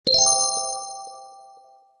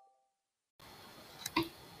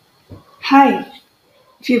Hi,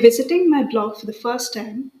 if you're visiting my blog for the first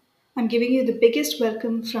time, I'm giving you the biggest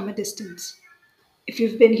welcome from a distance. If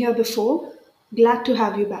you've been here before, glad to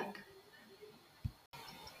have you back.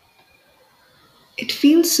 It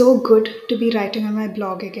feels so good to be writing on my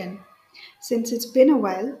blog again. Since it's been a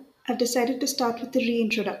while, I've decided to start with the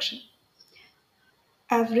reintroduction.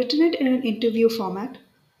 I've written it in an interview format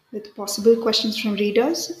with possible questions from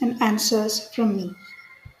readers and answers from me.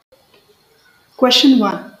 Question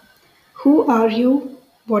 1. Who are you?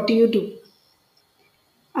 What do you do?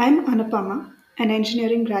 I'm Anupama, an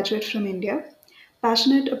engineering graduate from India,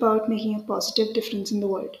 passionate about making a positive difference in the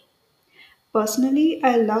world. Personally,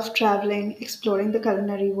 I love traveling, exploring the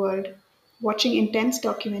culinary world, watching intense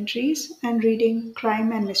documentaries, and reading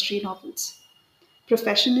crime and mystery novels.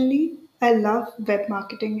 Professionally, I love web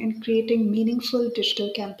marketing and creating meaningful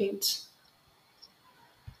digital campaigns.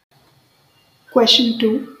 Question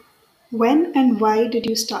 2. When and why did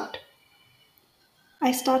you start?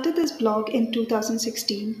 I started this blog in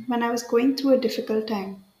 2016 when I was going through a difficult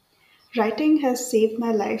time. Writing has saved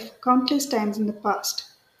my life countless times in the past,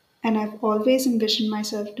 and I've always envisioned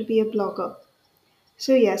myself to be a blogger.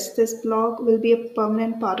 So, yes, this blog will be a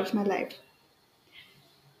permanent part of my life.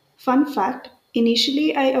 Fun fact,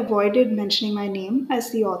 initially I avoided mentioning my name as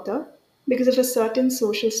the author because of a certain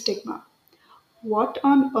social stigma. What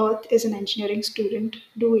on earth is an engineering student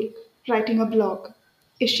doing writing a blog?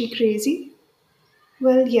 Is she crazy?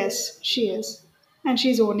 Well, yes, she is, and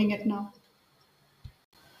she's owning it now.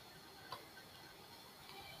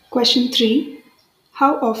 Question 3.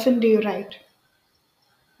 How often do you write?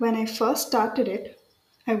 When I first started it,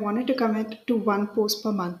 I wanted to commit to one post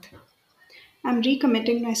per month. I'm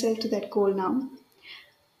recommitting myself to that goal now.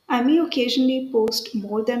 I may occasionally post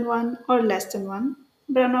more than one or less than one,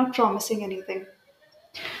 but I'm not promising anything.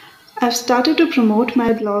 I've started to promote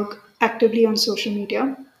my blog actively on social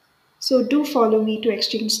media, so do follow me to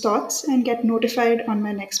exchange thoughts and get notified on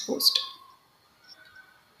my next post.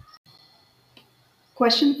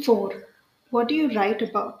 Question 4. What do you write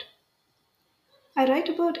about? I write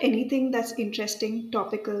about anything that's interesting,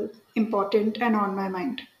 topical, important, and on my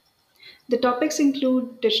mind. The topics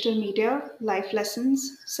include digital media, life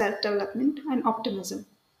lessons, self development, and optimism.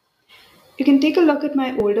 You can take a look at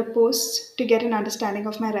my older posts to get an understanding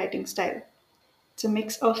of my writing style. It's a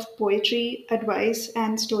mix of poetry, advice,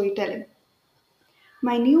 and storytelling.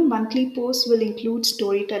 My new monthly posts will include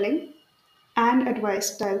storytelling and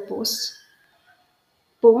advice style posts.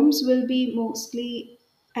 Poems will be mostly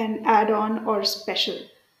an add on or special.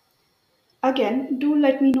 Again, do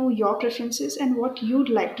let me know your preferences and what you'd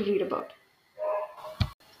like to read about.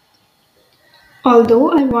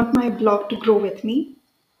 Although I want my blog to grow with me,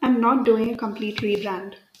 I'm not doing a complete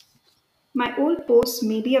rebrand. My old posts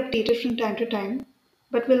may be updated from time to time,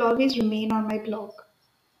 but will always remain on my blog.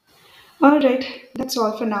 Alright, that's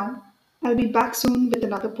all for now. I'll be back soon with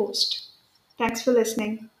another post. Thanks for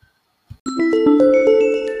listening.